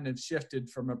I hadn't have shifted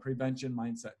from a prevention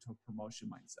mindset to a promotion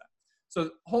mindset.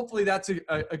 So hopefully that's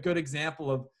a good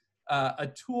example of a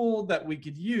tool that we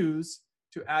could use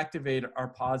to activate our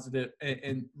positive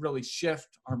and really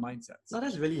shift our mindsets. No,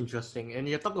 that's really interesting. And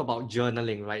you're talking about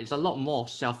journaling, right? It's a lot more of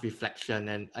self-reflection.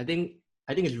 And I think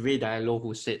it's Ray Dalio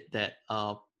who said that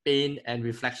pain and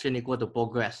reflection equal to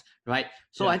progress, right?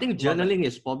 So Yeah, I think journaling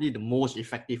is probably the most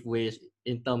effective ways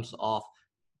in terms of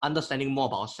understanding more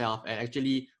about ourselves. And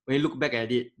actually, when you look back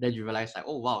at it, then you realize like,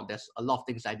 oh wow, there's a lot of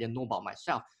things I didn't know about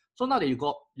myself. So now that you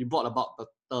brought about the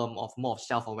term of more of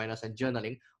self-awareness and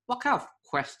journaling, what kind of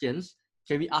questions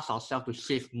can we ask ourselves to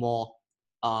shift more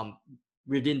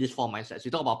within these four mindsets?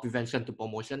 You talk about prevention to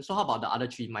promotion. So how about the other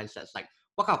three mindsets? Like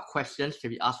what kind of questions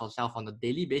can we ask ourselves on a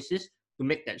daily basis to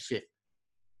make that shift?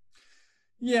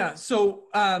 Yeah. So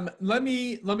let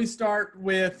me start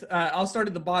with, I'll start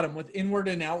at the bottom with inward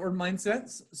and outward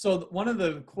mindsets. So one of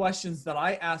the questions that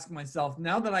I ask myself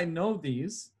now that I know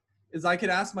these is I could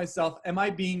ask myself, am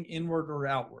I being inward or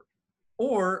outward?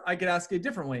 Or I could ask a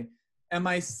different way. Am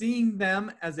I seeing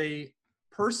them as a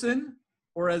person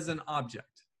or as an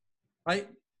object, right?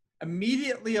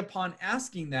 Immediately upon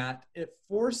asking that, it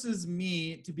forces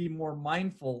me to be more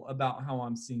mindful about how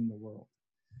I'm seeing the world.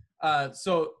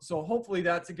 So hopefully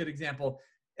that's a good example.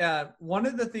 One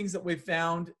of the things that we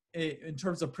found in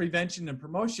terms of prevention and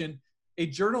promotion, a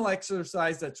journal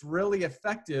exercise that's really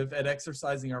effective at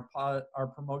exercising our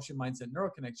promotion mindset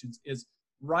neuroconnections is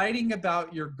writing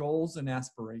about your goals and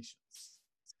aspirations.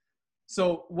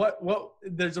 So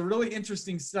there's a really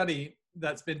interesting study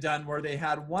that's been done where they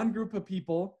had one group of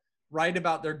people write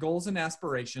about their goals and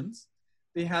aspirations.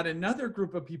 They had another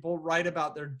group of people write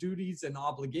about their duties and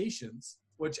obligations,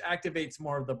 which activates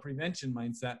more of the prevention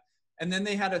mindset. And then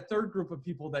they had a third group of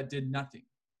people that did nothing.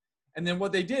 And then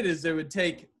what they did is they would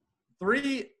take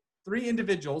three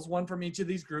individuals, one from each of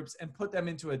these groups, and put them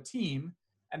into a team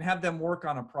and have them work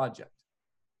on a project.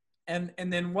 And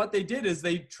then what they did is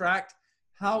they tracked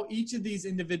how each of these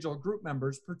individual group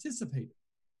members participated.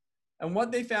 And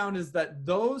what they found is that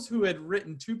those who had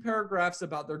written 2 paragraphs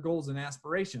about their goals and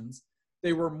aspirations,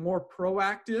 they were more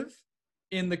proactive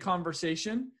in the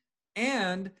conversation,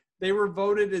 and they were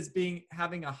voted as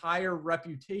having a higher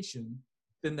reputation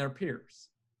than their peers.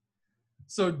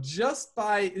 So just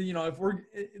by,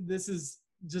 this is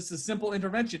just a simple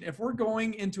intervention. If we're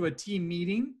going into a team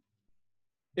meeting,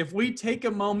 if we take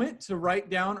a moment to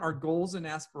write down our goals and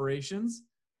aspirations,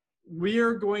 we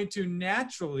are going to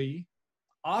naturally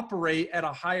operate at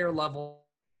a higher level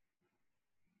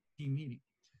team meeting.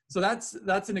 So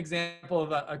that's an example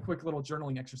of a quick little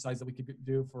journaling exercise that we could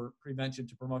do for prevention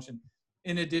to promotion,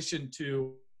 in addition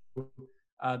to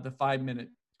the 5-minute.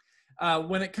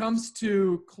 When it comes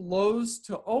to close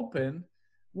to open,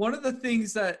 one of the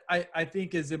things that I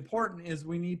think is important is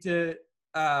we need to,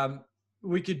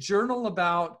 we could journal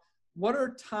about what are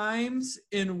times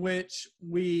in which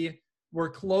we were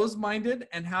closed-minded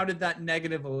and how did that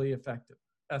negatively affect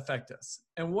us?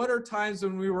 And what are times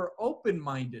when we were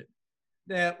open-minded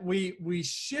that we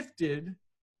shifted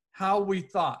how we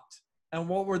thought and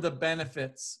what were the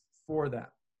benefits for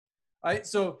that? All right,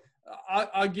 so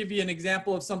I'll give you an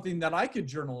example of something that I could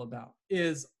journal about.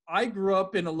 Is I grew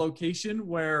up in a location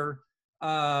where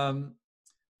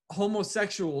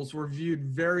homosexuals were viewed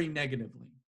very negatively,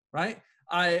 right?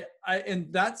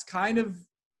 And that's kind of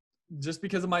just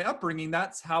because of my upbringing,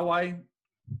 that's how I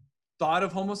thought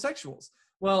of homosexuals.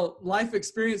 Well, life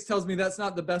experience tells me that's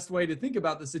not the best way to think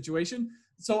about the situation.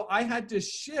 So I had to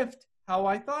shift how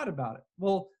I thought about it.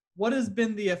 Well, what has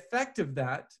been the effect of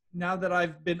that now that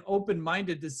I've been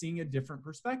open-minded to seeing a different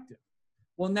perspective?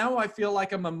 Well, now I feel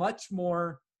like I'm a much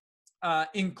more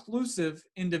inclusive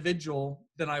individual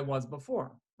than I was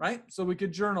before, right? So we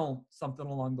could journal something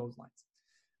along those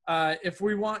lines. If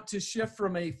we want to shift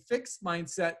from a fixed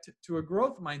mindset to a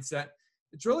growth mindset,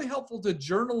 it's really helpful to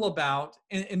journal about,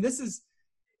 and this is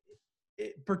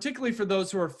particularly for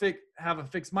those who have a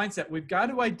fixed mindset, we've got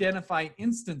to identify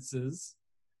instances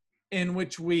in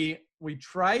which we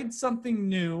tried something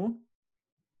new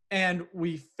and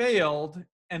we failed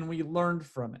and we learned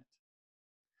from it.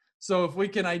 So if we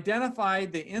can identify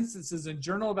the instances and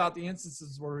journal about the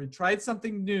instances where we tried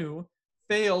something new,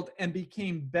 failed, and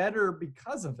became better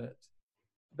because of it,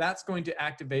 that's going to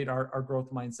activate our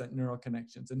growth mindset neural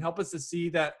connections and help us to see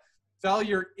that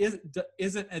failure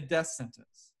isn't a death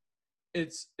sentence.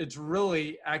 It's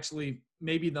really actually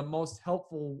maybe the most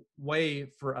helpful way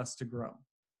for us to grow.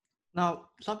 Now,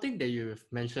 something that you've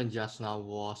mentioned just now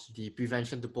was the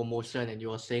prevention to promotion, and you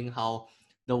were saying how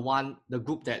the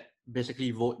group that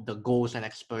basically wrote the goals and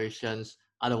aspirations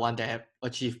are the one that have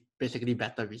achieved basically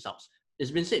better results.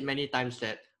 It's been said many times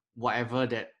that whatever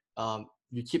that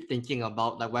you keep thinking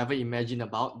about, like whatever you imagine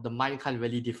about, the mind can't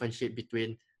really differentiate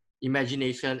between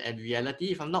imagination and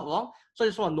reality, if I'm not wrong. So I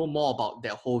just want to know more about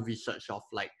that whole research of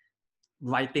like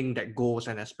writing that goals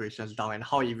and aspirations down and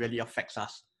how it really affects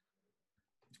us.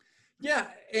 Yeah,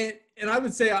 and I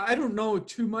would say I don't know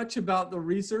too much about the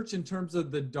research in terms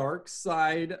of the dark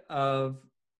side of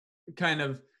kind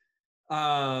of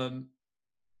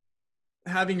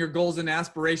having your goals and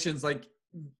aspirations like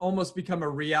almost become a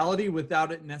reality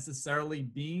without it necessarily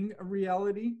being a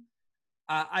reality.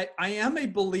 I am a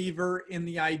believer in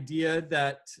the idea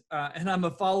that, and I'm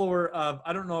a follower of,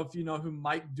 I don't know if you know who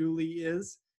Mike Dooley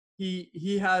is.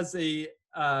 He has a,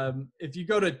 if you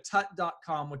go to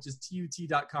tut.com, which is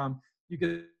tut.com, you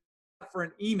can for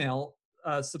an email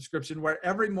subscription where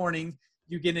every morning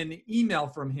you get an email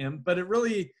from him, but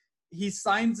he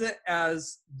signs it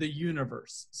as the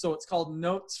universe. So it's called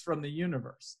Notes from the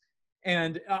Universe.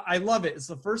 And I love it. It's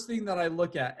the first thing that I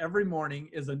look at every morning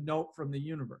is a note from the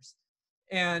universe.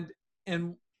 And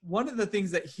one of the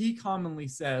things that he commonly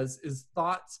says is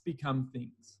thoughts become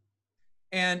things.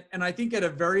 And I think at a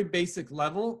very basic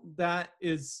level,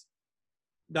 that's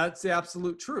the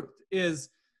absolute truth, is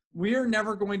we are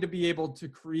never going to be able to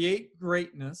create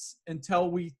greatness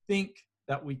until we think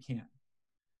that we can,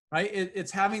 right?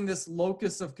 It's having this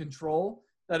locus of control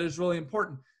that is really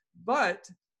important. But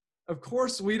of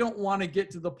course, we don't want to get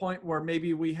to the point where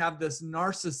maybe we have this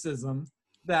narcissism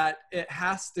that it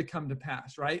has to come to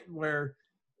pass, right?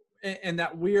 And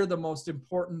that we're the most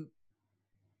important,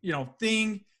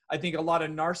 thing. I think a lot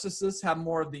of narcissists have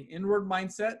more of the inward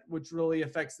mindset, which really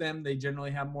affects them. They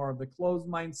generally have more of the closed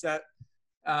mindset.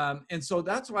 And so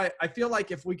that's why I feel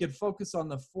like if we could focus on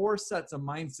the 4 sets of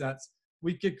mindsets,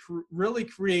 we could really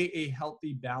create a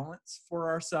healthy balance for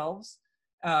ourselves.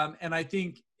 And I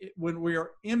think when we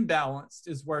are imbalanced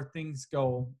is where things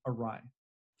go awry.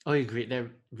 Okay, great. That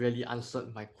really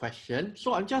answered my question.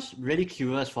 So I'm just really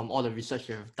curious from all the research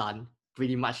you have done,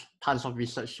 pretty much tons of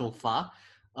research so far.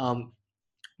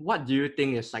 What do you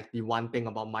think is like the one thing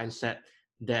about mindset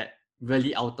that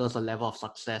really alters the level of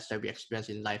success that we experience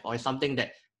in life, or is something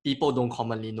that people don't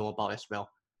commonly know about as well?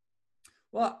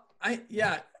 Well, I've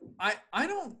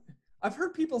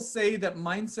heard people say that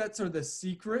mindsets are the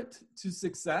secret to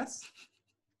success,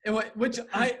 which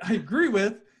I agree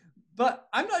with, but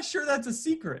I'm not sure that's a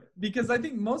secret, because I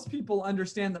think most people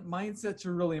understand that mindsets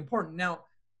are really important. Now,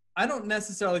 I don't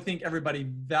necessarily think everybody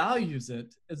values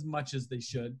it as much as they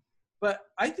should, but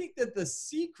I think that the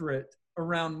secret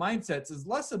around mindsets is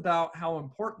less about how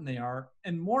important they are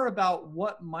and more about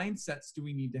what mindsets do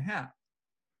we need to have.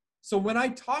 So when I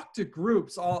talk to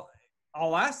groups, I'll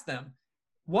ask them,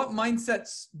 what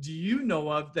mindsets do you know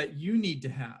of that you need to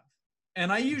have?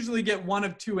 And I usually get one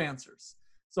of 2 answers.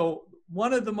 So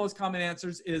one of the most common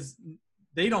answers is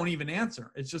they don't even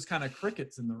answer. It's just kind of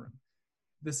crickets in the room.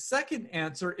 The second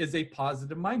answer is a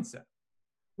positive mindset,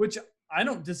 which I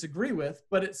don't disagree with,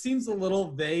 but it seems a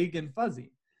little vague and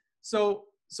fuzzy. So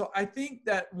I think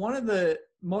that one of the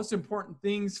most important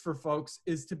things for folks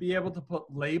is to be able to put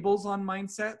labels on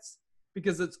mindsets,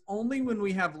 because it's only when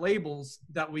we have labels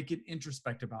that we can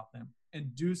introspect about them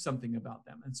and do something about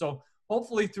them. And so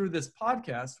hopefully through this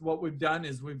podcast, what we've done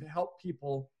is we've helped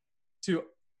people to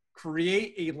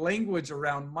create a language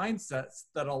around mindsets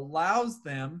that allows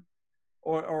them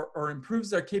or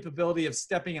improves their capability of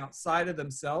stepping outside of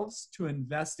themselves to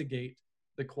investigate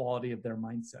the quality of their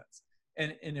mindsets.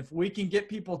 And if we can get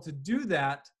people to do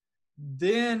that,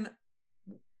 then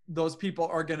those people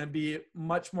are going to be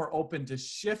much more open to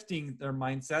shifting their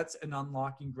mindsets and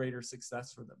unlocking greater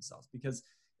success for themselves. Because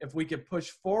if we could push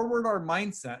forward our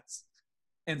mindsets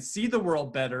and see the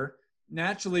world better,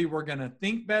 naturally we're going to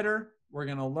think better, we're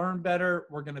going to learn better,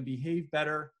 we're going to behave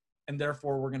better, and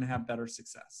therefore we're going to have better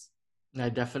success. I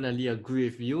definitely agree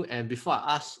with you. And before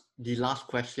I ask the last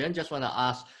question, just want to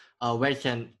ask, where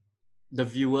can the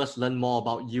viewers learn more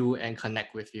about you and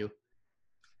connect with you?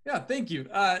 Yeah, thank you.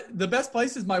 The best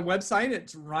place is my website.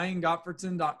 It's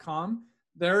ryangottfredson.com.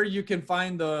 There you can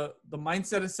find the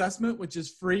mindset assessment, which is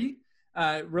free.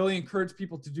 Really encourage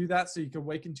people to do that so you can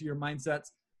awaken to your mindsets.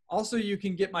 Also, you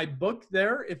can get my book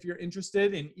there if you're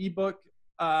interested in ebook,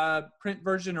 print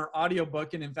version, or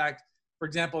audiobook. And in fact, For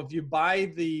example, if you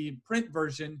buy the print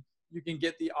version, you can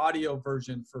get the audio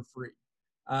version for free.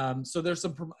 So there's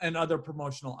some and other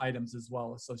promotional items as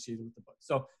well associated with the book.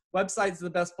 So website's the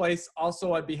best place.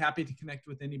 Also, I'd be happy to connect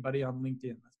with anybody on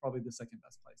LinkedIn. That's probably the second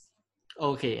best place.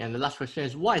 Okay, and the last question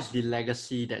is, what is the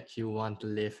legacy that you want to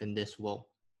leave in this world?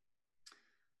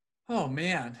 Oh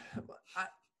man,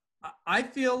 I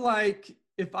feel like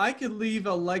if I could leave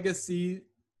a legacy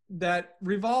that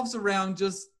revolves around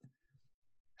just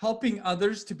helping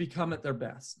others to become at their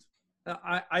best.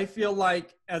 I feel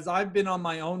like as I've been on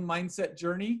my own mindset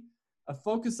journey, a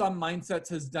focus on mindsets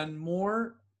has done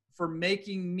more for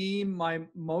making me my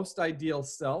most ideal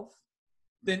self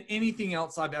than anything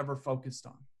else I've ever focused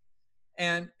on.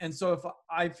 And so if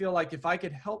I feel like if I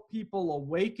could help people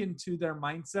awaken to their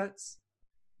mindsets,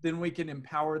 then we can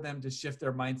empower them to shift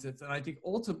their mindsets. And I think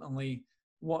ultimately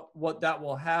what that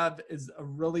will have is a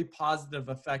really positive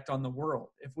effect on the world.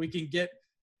 If we can get,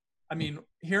 I mean,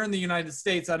 here in the United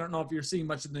States, I don't know if you're seeing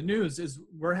much in the news, is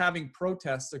we're having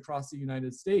protests across the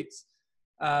United States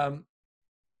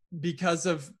because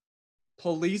of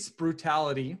police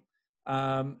brutality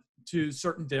to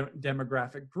certain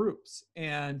demographic groups.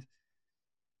 And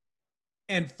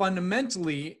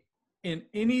fundamentally, in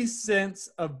any sense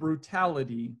of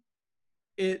brutality,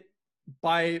 it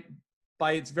by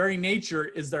its very nature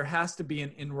is there has to be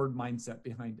an inward mindset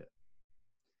behind it.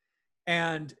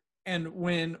 And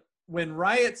when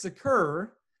riots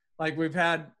occur, like we've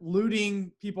had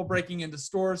looting, people breaking into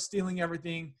stores, stealing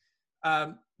everything,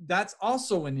 that's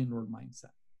also an inward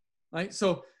mindset, right?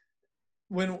 So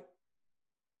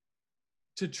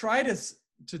to try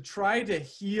to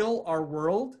heal our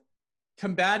world,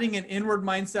 combating an inward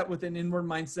mindset with an inward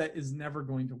mindset is never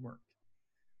going to work.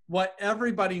 What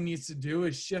everybody needs to do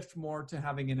is shift more to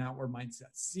having an outward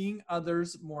mindset, seeing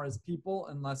others more as people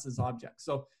and less as objects.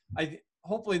 So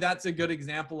hopefully that's a good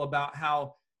example about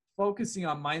how focusing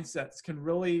on mindsets can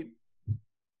really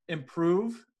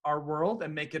improve our world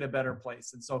and make it a better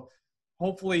place. And so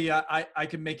hopefully I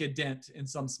can make a dent in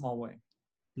some small way.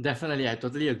 Definitely, I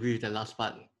totally agree with the last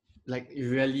part. Like, it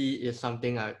really is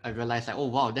something I realized, like, oh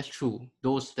wow, that's true.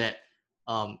 Those that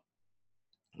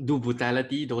do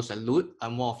brutality, those that loot, are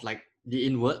more of like the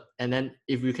inward. And then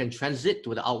if we can transit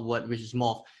to the outward, which is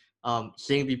more of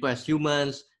seeing people as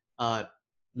humans,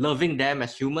 loving them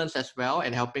as humans as well,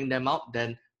 and helping them out,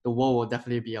 then the world will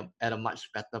definitely be at a much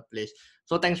better place.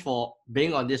 So thanks for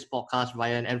being on this podcast,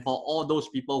 Ryan. And for all those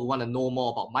people who want to know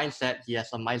more about mindset, he has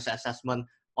a mindset assessment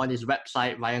on his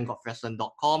website,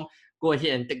 ryangodfresson.com. Go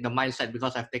ahead and take the mindset,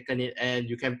 because I've taken it, and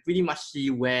you can pretty much see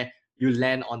where you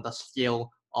land on the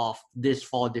scale of these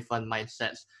 4 different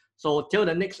mindsets. So till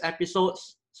the next episode,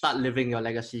 start living your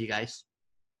legacy, guys.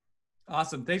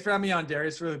 Awesome. Thanks for having me on,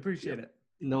 Darius. Really appreciate it.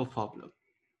 No problem.